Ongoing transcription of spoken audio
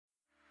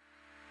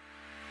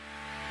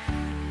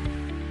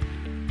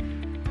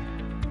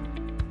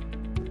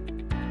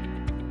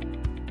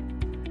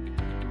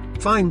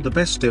Find the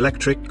best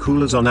electric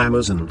coolers on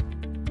Amazon.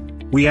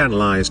 We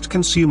analyzed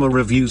consumer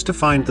reviews to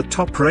find the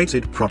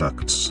top-rated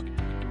products.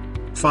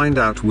 Find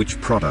out which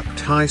product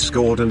high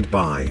scored and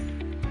buy.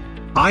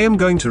 I am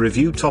going to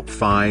review top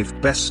 5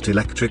 best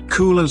electric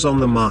coolers on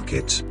the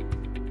market.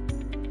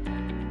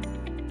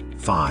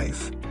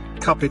 5.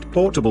 KUPPET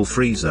Portable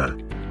Freezer.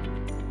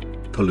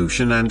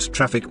 Pollution and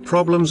traffic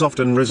problems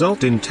often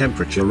result in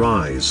temperature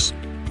rise.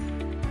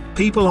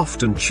 People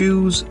often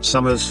choose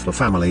summers for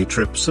family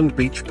trips and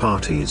beach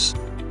parties.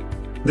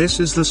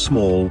 This is the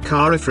small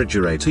car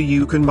refrigerator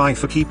you can buy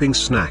for keeping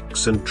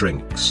snacks and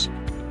drinks.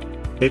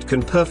 It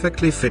can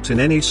perfectly fit in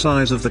any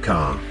size of the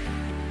car.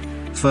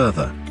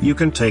 Further, you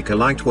can take a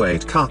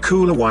lightweight car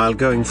cooler while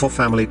going for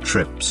family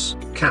trips,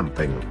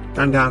 camping,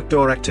 and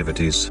outdoor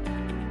activities.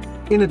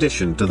 In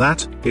addition to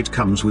that, it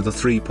comes with a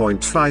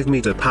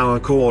 3.5-meter power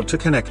cord to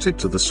connect it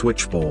to the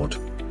switchboard.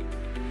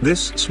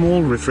 This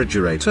small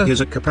refrigerator has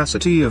a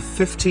capacity of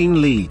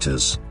 15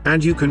 liters,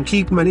 and you can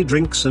keep many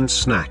drinks and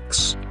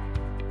snacks.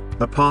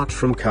 Apart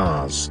from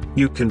cars,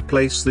 you can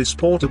place this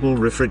portable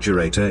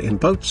refrigerator in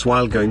boats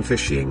while going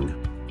fishing.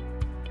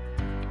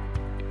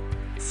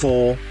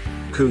 4.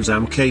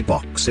 KOOZAM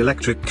K-Box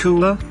Electric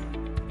Cooler.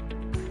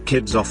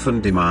 Kids often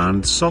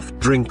demand soft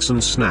drinks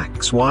and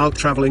snacks while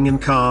traveling in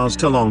cars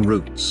to long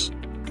routes.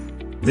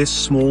 This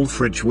small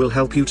fridge will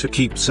help you to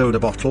keep soda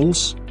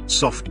bottles,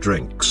 soft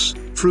drinks,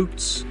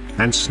 fruits,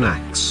 and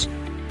snacks.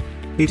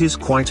 It is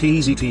quite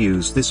easy to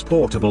use this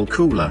portable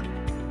cooler.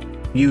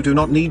 You do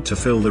not need to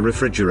fill the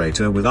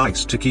refrigerator with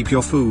ice to keep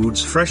your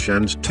foods fresh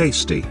and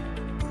tasty.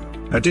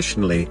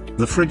 Additionally,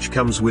 the fridge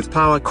comes with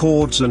power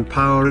cords and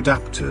power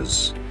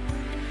adapters.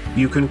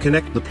 You can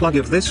connect the plug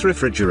of this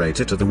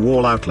refrigerator to the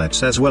wall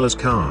outlets as well as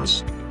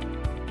cars.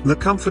 The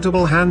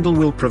comfortable handle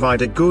will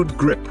provide a good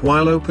grip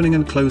while opening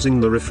and closing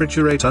the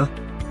refrigerator.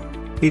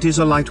 It is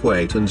a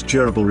lightweight and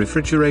durable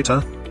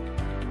refrigerator.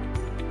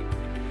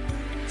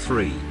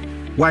 3.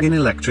 Wagan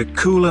Electric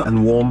Cooler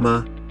and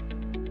Warmer.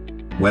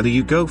 Whether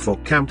you go for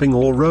camping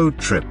or road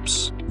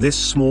trips, this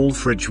small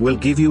fridge will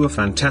give you a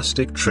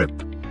fantastic trip.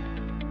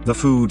 The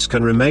foods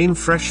can remain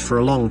fresh for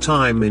a long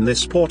time in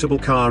this portable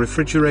car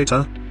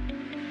refrigerator.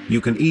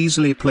 You can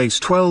easily place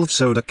 12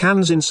 soda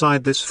cans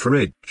inside this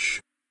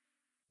fridge.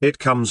 It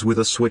comes with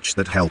a switch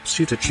that helps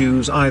you to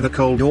choose either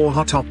cold or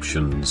hot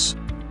options.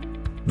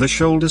 The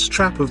shoulder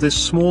strap of this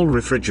small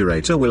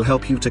refrigerator will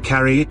help you to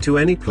carry it to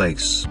any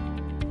place.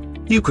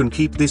 You can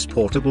keep this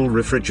portable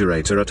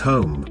refrigerator at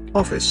home,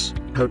 office,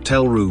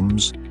 hotel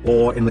rooms,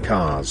 or in the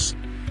cars.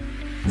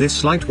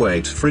 This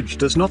lightweight fridge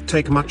does not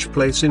take much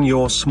place in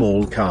your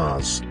small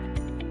cars.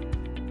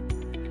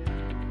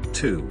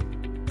 2.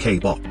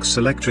 K-Box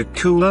Electric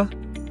Cooler.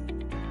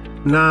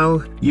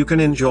 Now, you can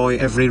enjoy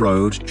every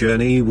road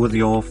journey with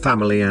your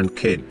family and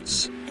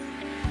kids.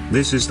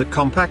 This is the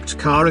compact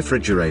car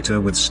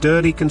refrigerator with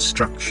sturdy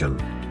construction.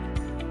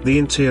 The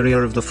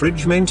interior of the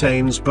fridge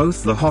maintains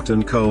both the hot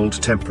and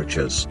cold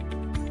temperatures.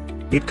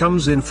 It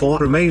comes in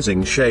 4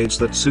 amazing shades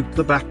that suit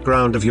the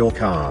background of your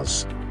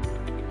cars.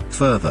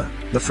 Further,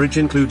 the fridge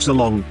includes a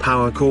long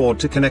power cord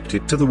to connect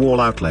it to the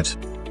wall outlet.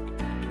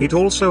 It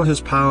also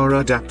has power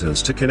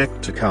adapters to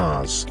connect to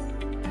cars.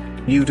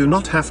 You do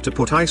not have to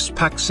put ice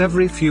packs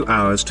every few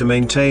hours to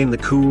maintain the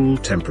cool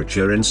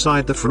temperature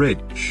inside the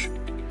fridge.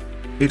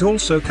 It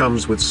also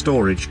comes with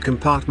storage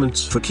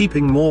compartments for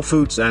keeping more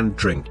foods and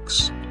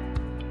drinks.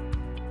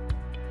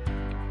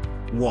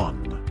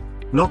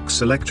 1.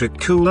 Knox Electric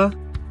Cooler.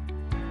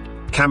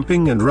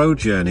 Camping and road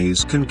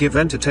journeys can give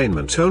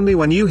entertainment only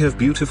when you have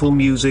beautiful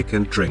music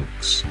and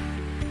drinks.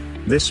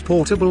 This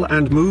portable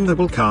and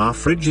movable car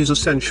fridge is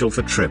essential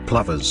for trip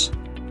lovers.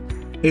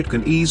 It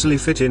can easily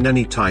fit in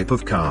any type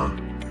of car.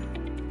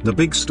 The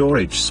big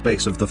storage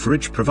space of the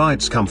fridge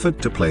provides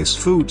comfort to place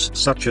foods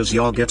such as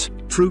yogurt,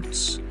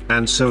 fruits,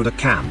 and soda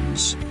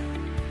cans.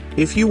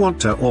 If you want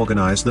to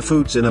organize the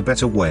foods in a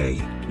better way,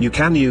 you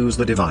can use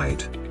the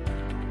divide.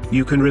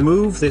 You can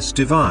remove this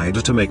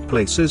divider to make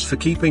places for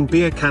keeping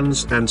beer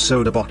cans and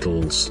soda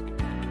bottles.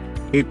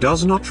 It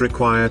does not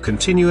require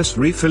continuous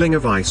refilling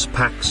of ice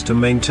packs to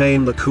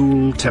maintain the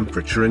cool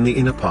temperature in the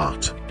inner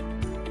part.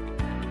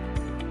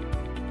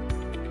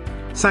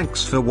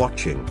 Thanks for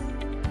watching.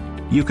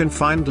 You can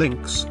find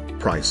links,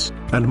 price,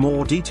 and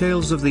more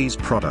details of these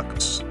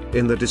products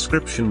in the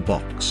description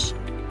box.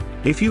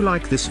 If you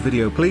like this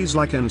video, please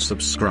like and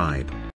subscribe.